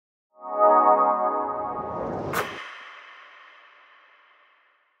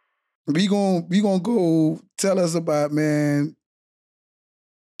We gonna go tell us about, man,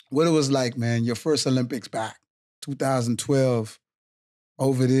 what it was like, man, your first Olympics back, 2012,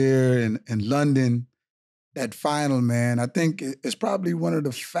 over there in London, that final, man. I think it's probably one of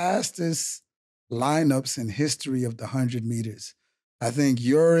the fastest lineups in history of the 100 meters. I think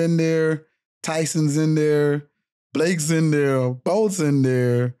you're in there, Tyson's in there, Blake's in there, Bolt's in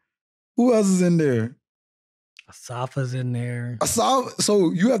there. Who else is in there? Asafa's in there. Asafa.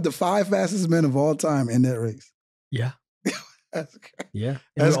 So you have the 5 fastest men of all time in that race. Yeah. That's crazy. Yeah.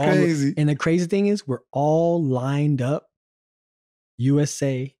 That's crazy. And the crazy thing is, we're all lined up.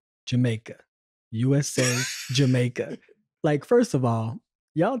 USA, Jamaica. USA, Jamaica. Like, first of all,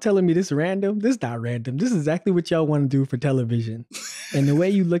 y'all telling me this random? This is not random. This is exactly what y'all want to do for television. And the way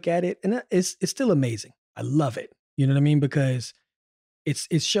you look at it, and it's still amazing. I love it. You know what I mean? Because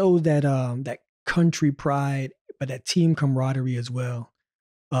it shows that that country pride, but that team camaraderie as well.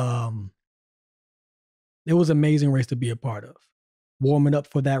 It was an amazing race to be a part of. Warming up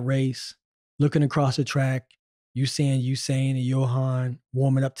for that race, looking across the track, Usain and Yohan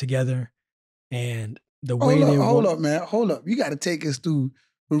warming up together, and the way hold up, man. Hold up. You got to take us through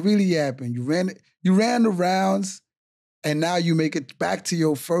what really happened. You ran the rounds, and now you make it back to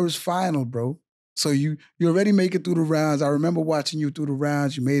your first final, bro. So you already make it through the rounds. I remember watching you through the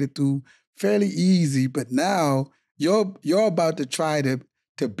rounds. You made it through fairly easy, but now you're about to try to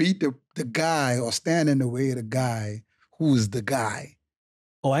beat the guy or stand in the way of the guy who is the guy.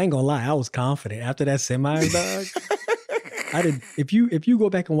 Oh, I ain't gonna lie. I was confident after that semi, dog. I did. If you go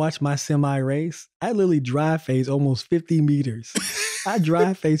back and watch my semi race, I literally dry phased almost 50 meters. I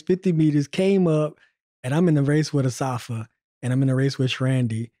dry phased 50 meters, came up, and I'm in the race with Asafa, and I'm in the race with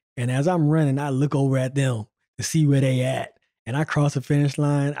Shrandy. And as I'm running, I look over at them to see where they at. And I crossed the finish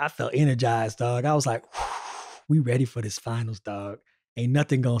line. I felt energized, dog. I was like, we ready for this finals, dog. Ain't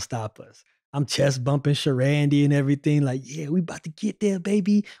nothing gonna stop us. I'm chest bumping Shrandy and everything. Like, yeah, we about to get there,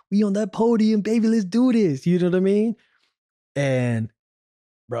 baby. We on that podium, baby. Let's do this. You know what I mean? And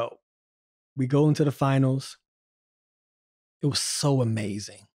bro, we go into the finals. It was so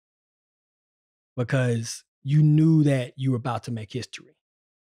amazing because you knew that you were about to make history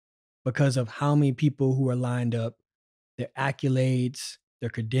because of how many people who are lined up, their accolades, their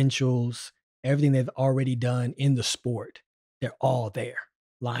credentials, everything they've already done in the sport. They're all there,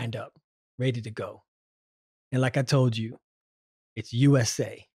 lined up, ready to go. And like I told you, it's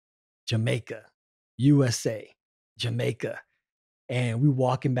USA, Jamaica, USA, Jamaica. And we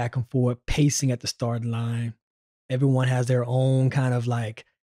walking back and forth, pacing at the starting line. Everyone has their own kind of like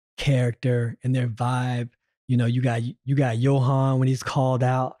character and their vibe. You know, you got Yohan when he's called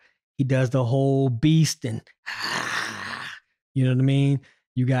out. He does the whole beast and you know what I mean?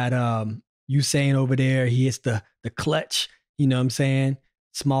 You got Usain over there. He hits the clutch. You know what I'm saying?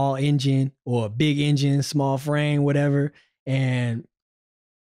 Small engine or big engine, small frame, whatever. And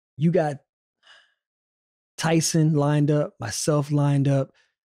you got Tyson lined up, myself lined up,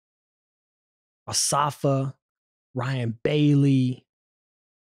 Asafa, Ryan Bailey,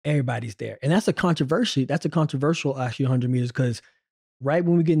 everybody's there. And that's a controversial actually 100 meters because right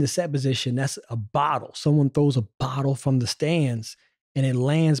when we get into set position, that's a bottle. Someone throws a bottle from the stands and it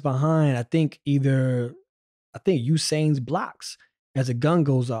lands behind, I think Usain's blocks as a gun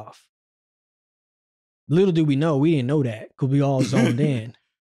goes off. Little do we know, we didn't know that because we all zoned in.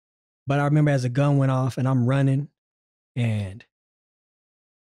 But I remember as a gun went off and I'm running and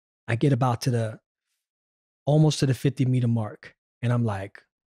I get about almost to the 50 meter mark. And I'm like,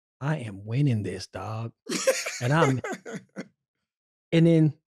 I am winning this, dog. And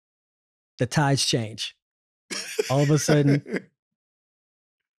then the tides change. All of a sudden,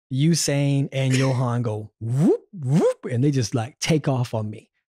 Usain and Yohan go whoop, whoop, and they just like take off on me.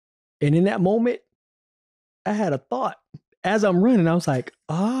 And in that moment, I had a thought. As I'm running, I was like,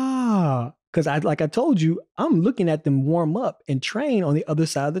 because like I told you, I'm looking at them warm up and train on the other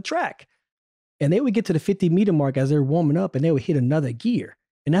side of the track. And they would get to the 50 meter mark as they're warming up and they would hit another gear.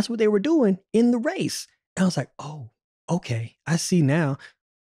 And that's what they were doing in the race. And I was like, oh, okay, I see now.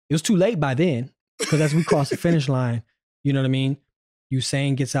 It was too late by then because as we crossed the finish line, you know what I mean?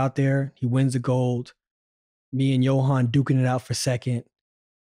 Usain gets out there. He wins the gold. Me and Yohan duking it out for second.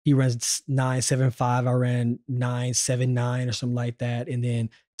 He runs 9.75. I ran 9.79 or something like that. And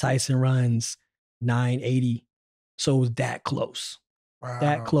then Tyson runs 9.80. So it was that close. Wow.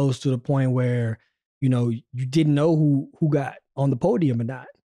 That close to the point where, you know, you didn't know who got on the podium or not.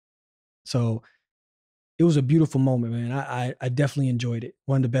 So it was a beautiful moment, man. I definitely enjoyed it.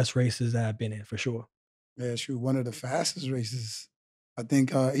 One of the best races that I've been in for sure. Yeah, sure. One of the fastest races I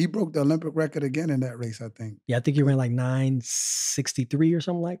think he broke the Olympic record again in that race, I think. Yeah, I think he ran like 9:63 or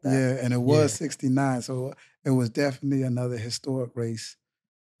something like that. Yeah, and it was Yeah. 69, so it was definitely another historic race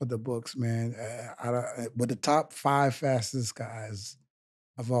for the books, man. With the top 5 fastest guys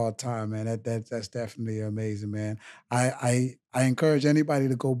of all time, man. That's definitely amazing, man. I encourage anybody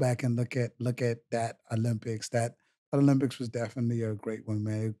to go back and look at that Olympics. That Olympics was definitely a great one,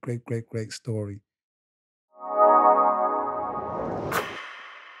 man. Great, great, great story.